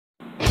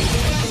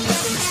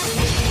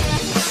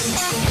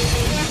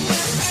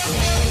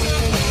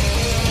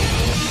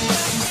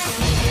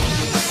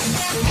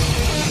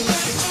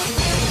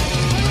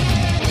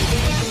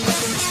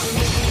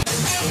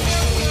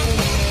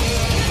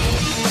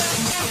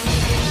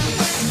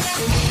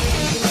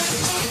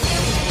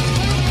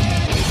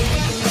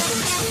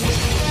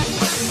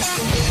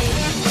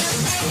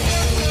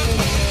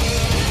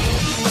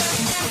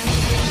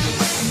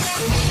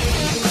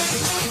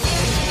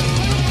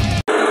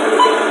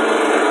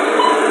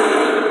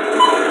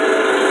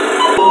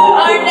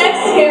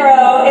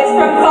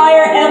from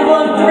Fire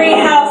Emblem Three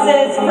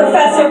Houses,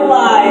 Professor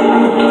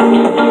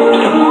Blythe.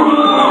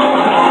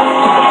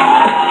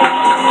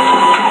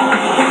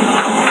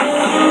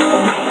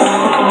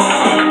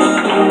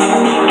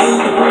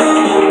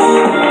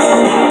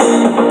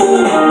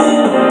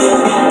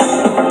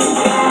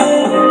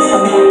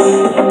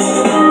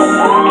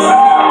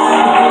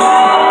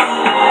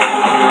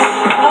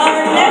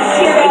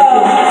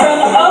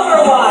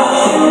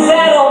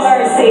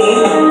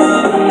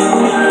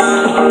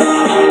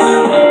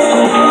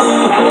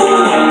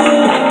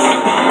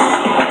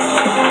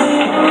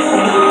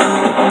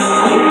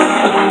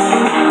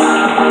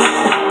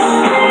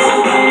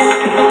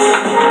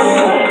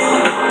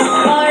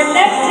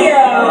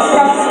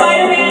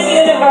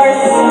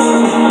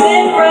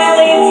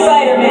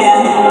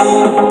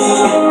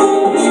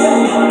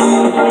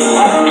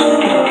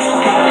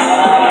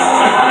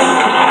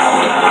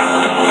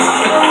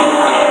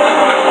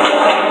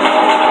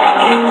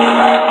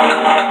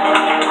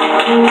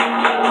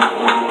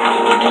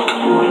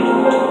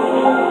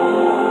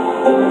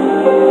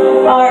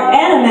 Our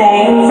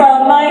anime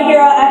from My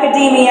Hero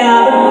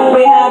Academia,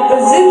 we have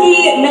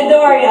Uzuki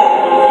Midoriya.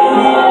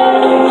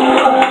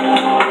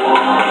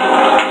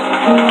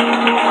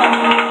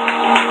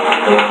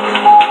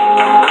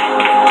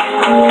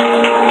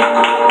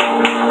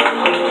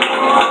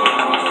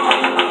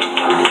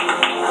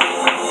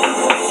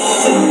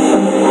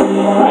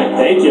 Alright,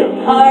 thank you.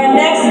 Our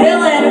next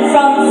villain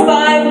from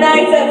Five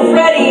Nights at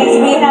Freddy's,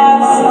 we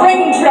have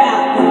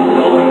Springtrap.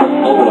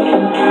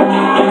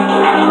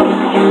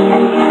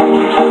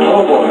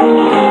 Oh boy.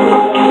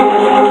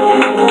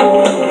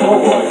 Oh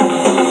boy.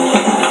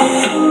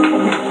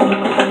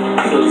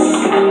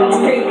 That's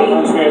creepy.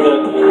 Reminds me of that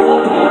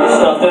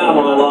stuffed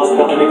animal I lost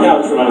behind the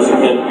couch when I was a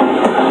kid.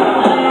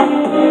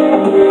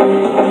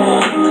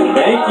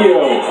 Thank you.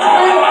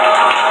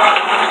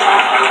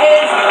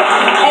 Is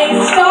a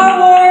Star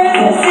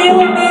Wars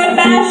Sailor Moon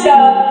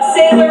mashup,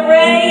 Sailor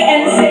Rey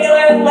and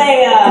Sailor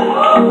Leia.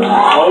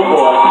 Oh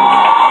boy.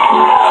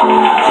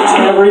 It's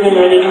everything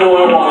I didn't know I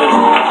wanted.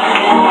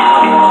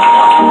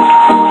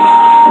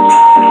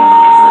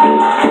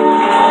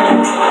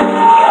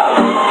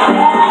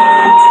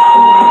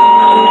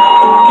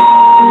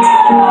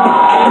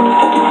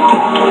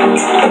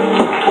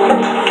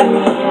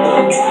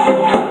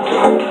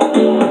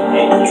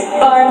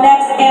 Our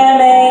next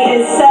anime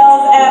is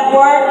Cells at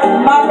Work,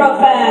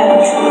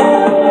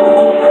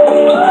 Macrofan.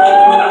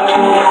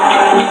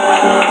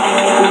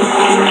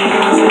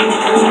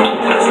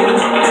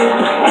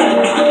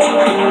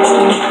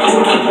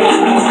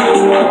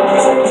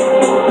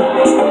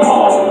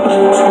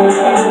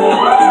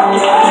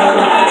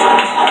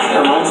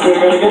 Reminds me I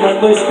gotta get my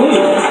place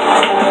clean.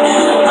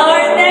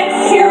 Our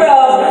next hero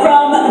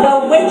from The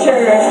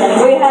Witcher,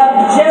 we have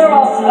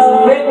Geralt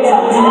of Rivia.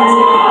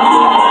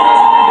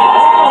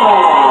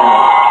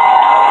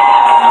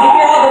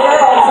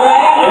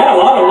 Yeah, a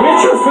lot of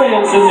Witcher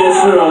fans in this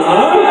room,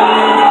 huh?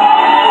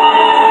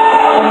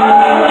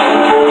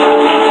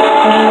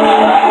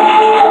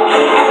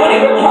 What are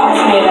your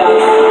props made of?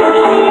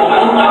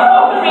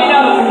 They're made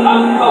out of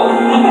coke.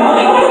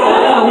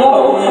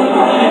 Whoa.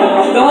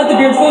 Don't let the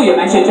beard fool you. I'm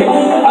actually a chick.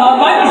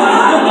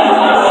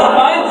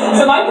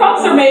 So my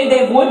props are made, they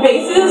have wood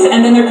bases,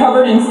 and then they're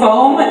covered in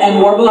foam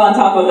and warble on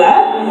top of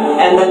that.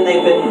 And then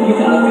they've been, you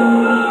can look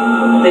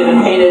at, they've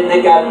been painted and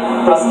they've got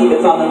rusty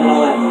bits on them and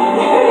all that.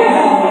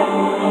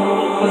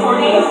 Before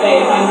the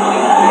face,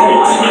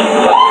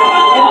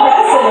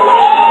 Impressive.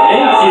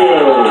 Thank you.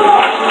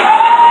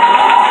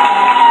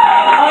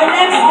 Our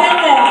next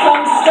villain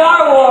from Star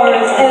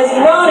Wars is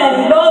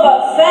Ronan Boba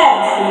Fett.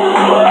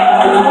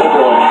 Oh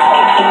boy.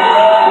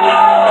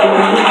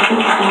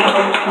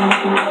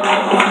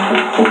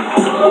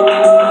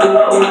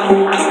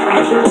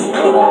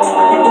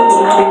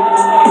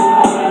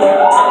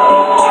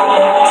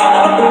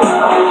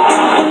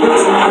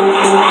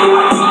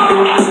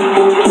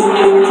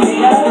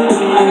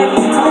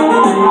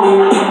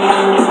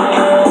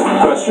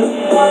 Question?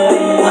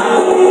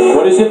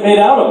 What is it made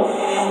out of?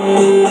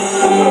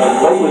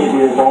 Hopefully it'd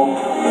be a bone.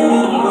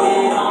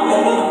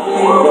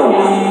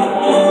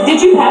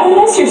 did you pattern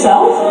this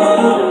yourself?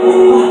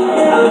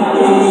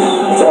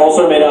 It's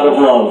also made out of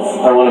love.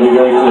 I want to be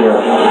very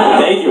clear.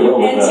 Thank you.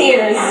 And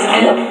tears.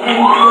 And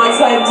blood,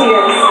 sweat, and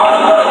tears.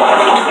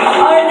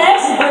 Our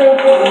next group,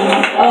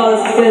 oh,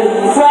 this is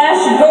good.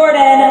 Flash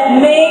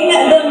Gordon, Ming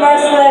the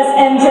Merciless,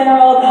 and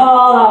General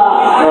Kala.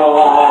 Oh,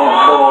 boy.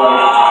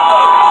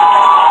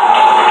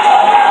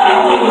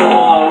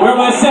 Oh, where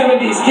my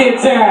 70s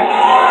kids at?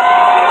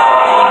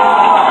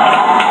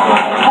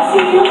 I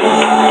see you.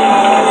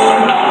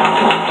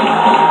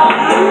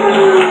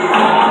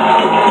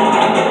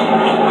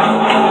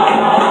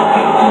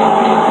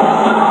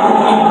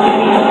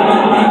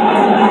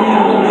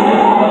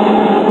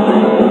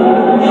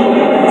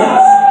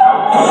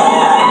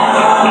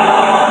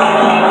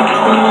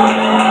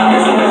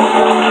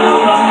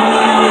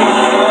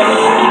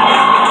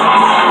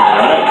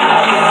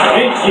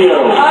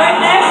 Our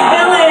next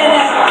villain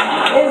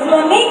is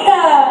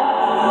Mamika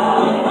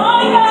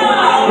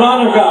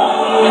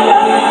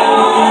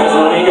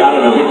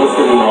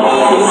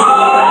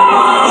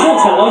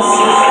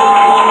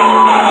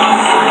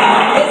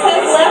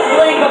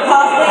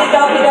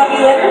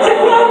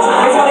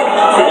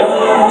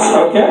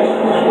Okay.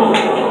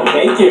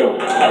 Thank you.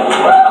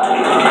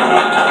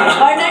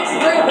 Our next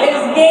group is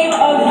Game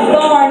of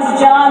Thorns,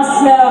 Jon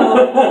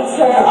Snow.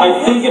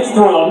 I think it's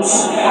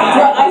Thrones.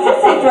 I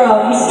did say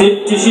Thrones.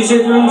 Did she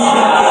say Thrones?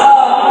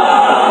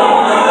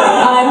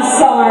 I'm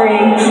sorry.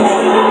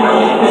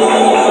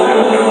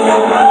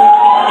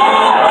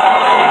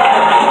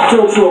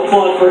 Don't you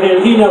applaud for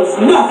him, he knows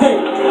nothing!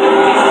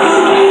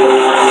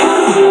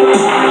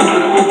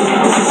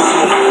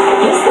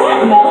 Is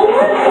that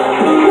metalwork?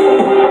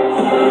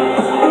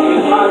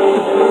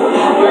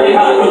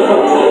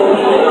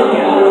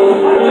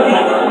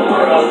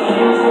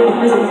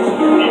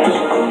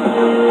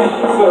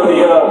 So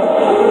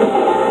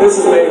this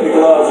is made of the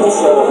gloves.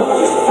 It's just a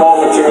fall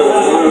material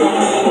that's blue.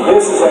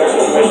 This is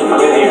actually commissioned from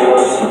Indian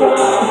Horse.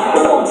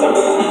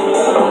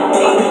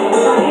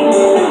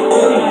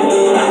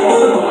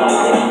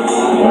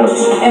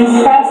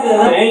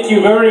 Impressive. Thank you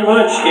very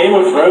much, Game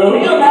of Thrones.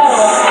 Real metal.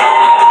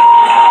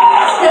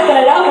 Stepping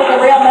it up with the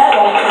real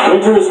metal.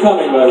 Winter is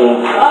coming, by the way.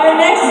 Our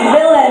next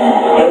villain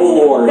is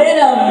Lord.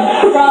 Venom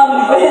from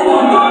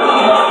Venom.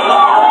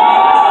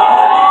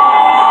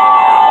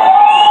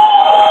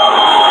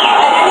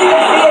 I didn't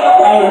even see it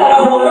before you said Out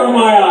of the corner of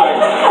my eye.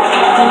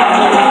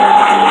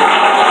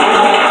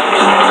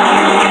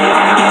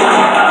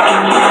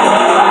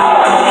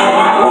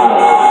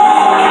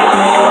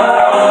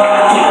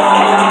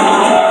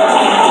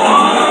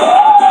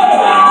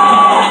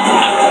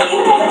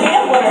 Even as a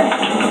gambler.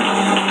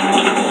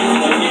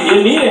 You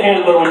need a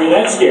handler when you're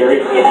that scary.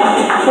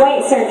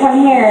 Wait, sir,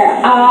 come here.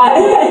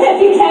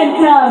 If you can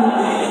come,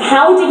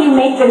 how did you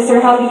make this,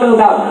 or how did you go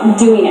about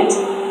doing it?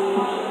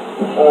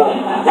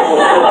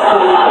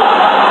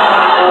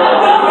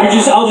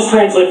 I'll just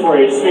translate for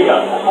you. Just speak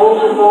up.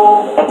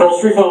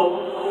 Upholstery foam.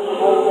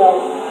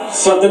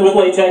 Something with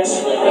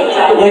latex.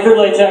 Liquid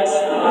latex.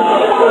 Got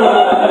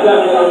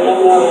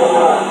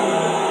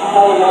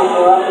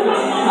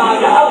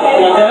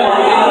that?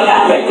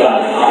 Thank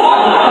God.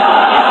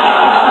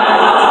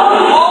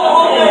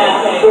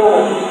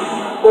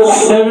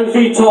 7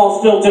 feet tall,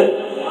 stilted.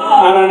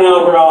 I don't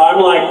know, bro. I'm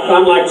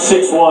like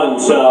 6'1",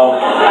 so.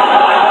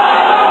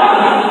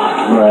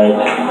 Right.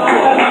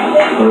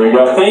 There we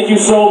go. Thank you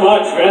so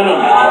much, Venom.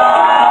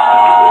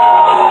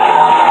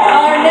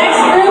 Our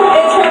next group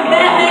is from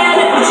Batman,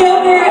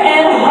 Joker,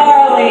 and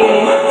Harley.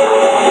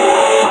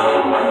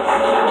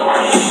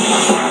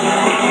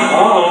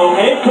 Uh-oh.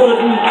 Hey,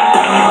 Puddin'.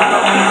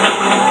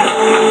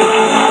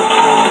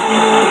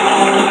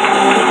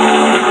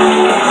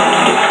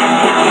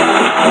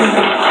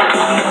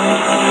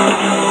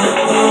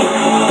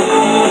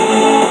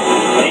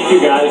 Thank you,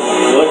 guys.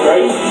 You look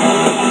great.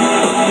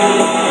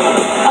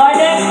 Our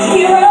next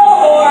hero,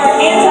 or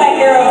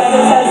anti-hero as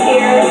it says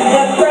here,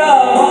 the Crow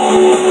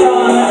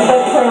from The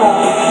Crow.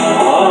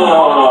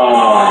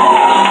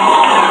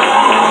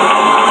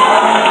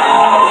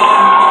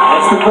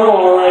 That's the Crow,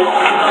 all right.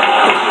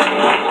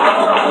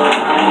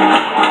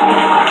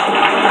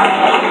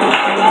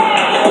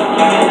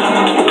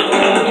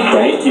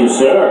 Thank you,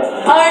 sir.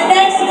 Our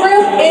next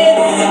group is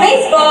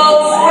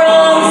Spaceballs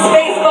from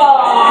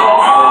Spaceballs.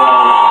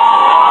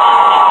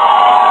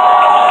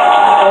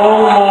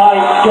 Oh my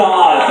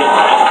God.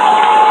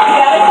 You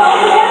gotta call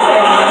the answer.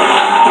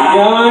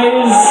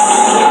 Guys.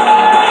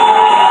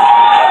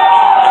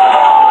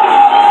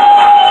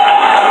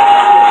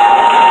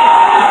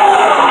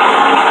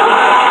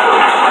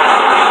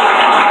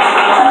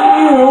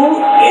 You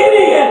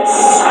idiots!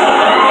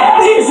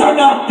 These are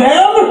not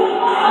them!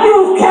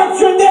 You've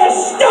captured their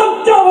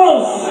stunt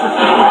doubles!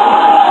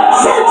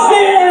 Search the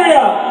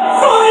area!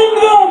 Find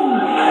them!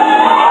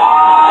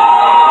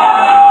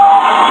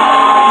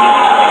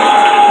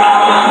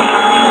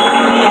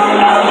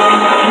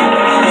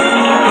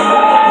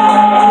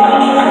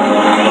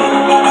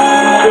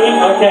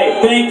 Okay,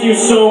 thank you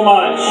so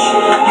much.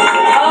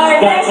 Our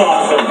That's next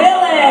awesome.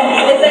 villain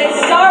is a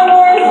Star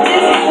Wars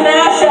Disney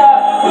mashup,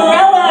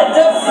 Cruella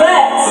de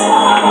Fett.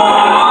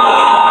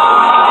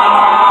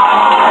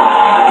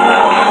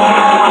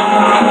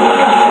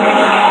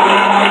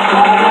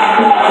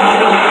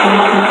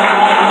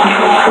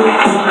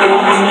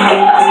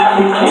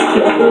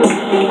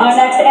 Our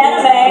next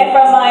anime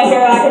from My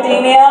Hero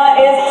Academia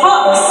is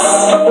Hawks.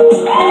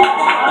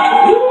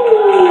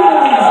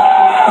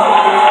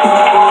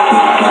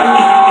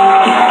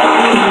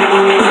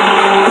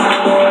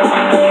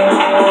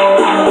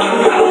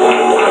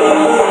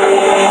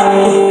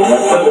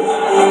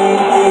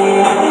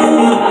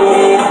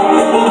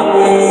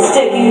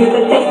 Sticking with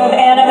the theme of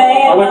anime.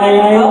 Oh, wait,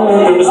 hang on.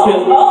 Doing a spin.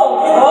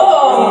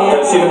 Oh.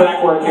 Gotta see the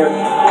back work here. I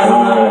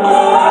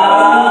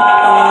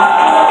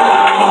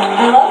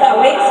love that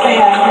wingspan.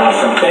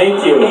 Awesome.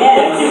 Thank you. Yes.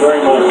 Thank you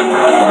very much.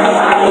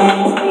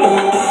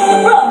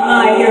 From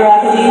My Hero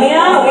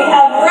Academia, we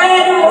have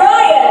Red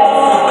Riot.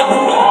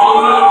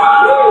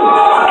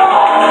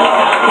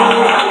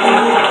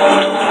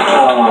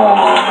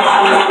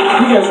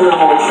 You guys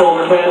remember what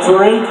shoulder pads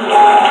were in?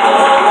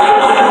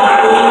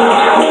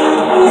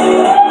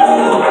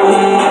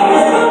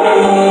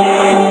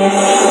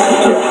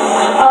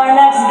 Our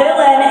next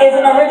villain is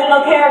an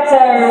original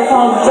character character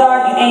called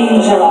Dark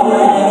Angel.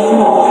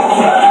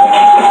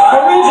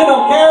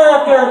 Original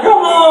character,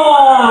 come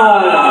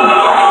on!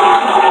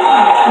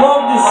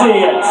 Love to see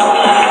it.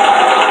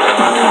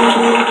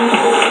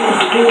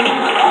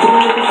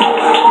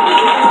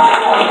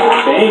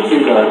 Thank you,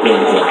 Dark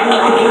Angel.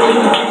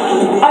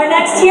 Our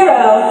next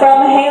hero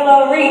from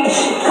Halo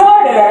Reach,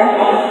 Carter.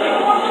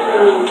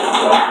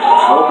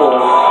 Oh boy.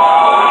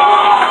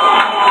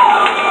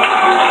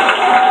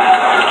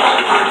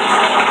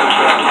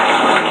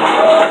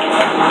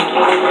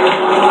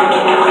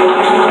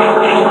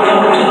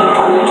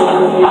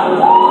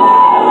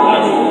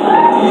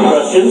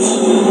 Questions?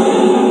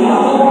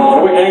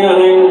 Oh, wait, hang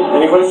on.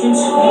 Any questions?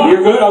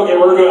 You're good? Okay,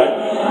 we're good.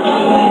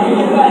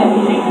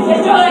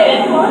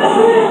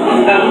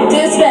 Do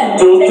a spin.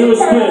 Do a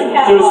spin.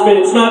 Do a spin.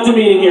 It's not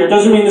demeaning here. It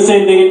doesn't mean the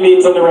same thing it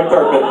means on the red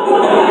carpet.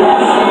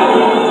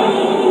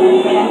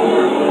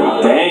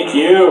 Thank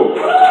you.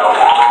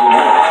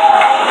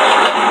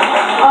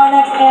 Our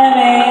next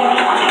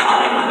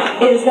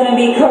anime is going to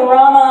be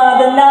Kurama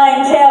the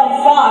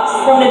Nine-Tailed Fox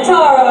from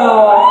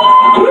Nitaro.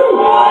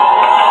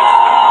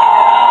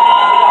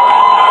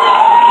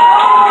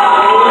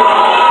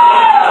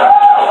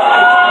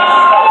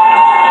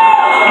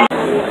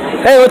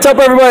 Hey, what's up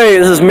everybody?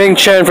 This is Ming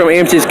Chen from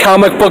AMC's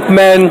Comic Book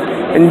Men,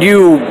 and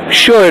you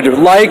should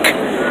like,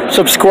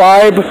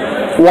 subscribe,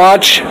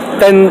 watch,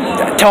 then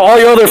tell all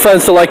your other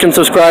friends to like and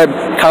subscribe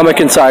Comic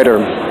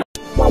Insider.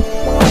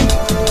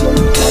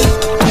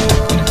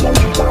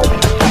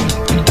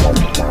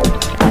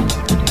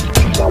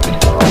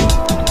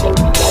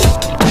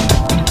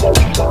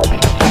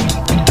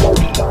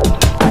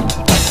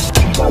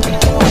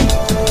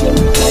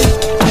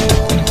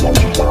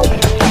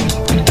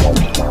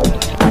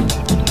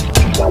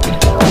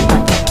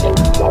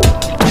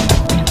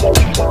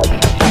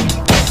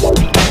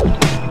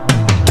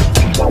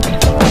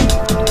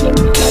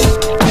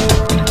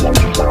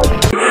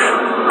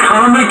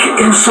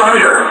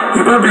 Insider,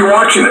 you better be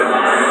watching it.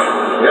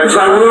 Yes,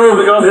 I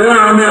will. Yeah,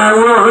 I mean, I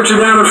will hunt you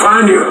down and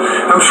find you.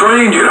 I'm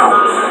trained, you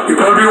know. You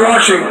better be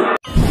watching.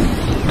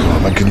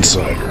 Comic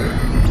Insider.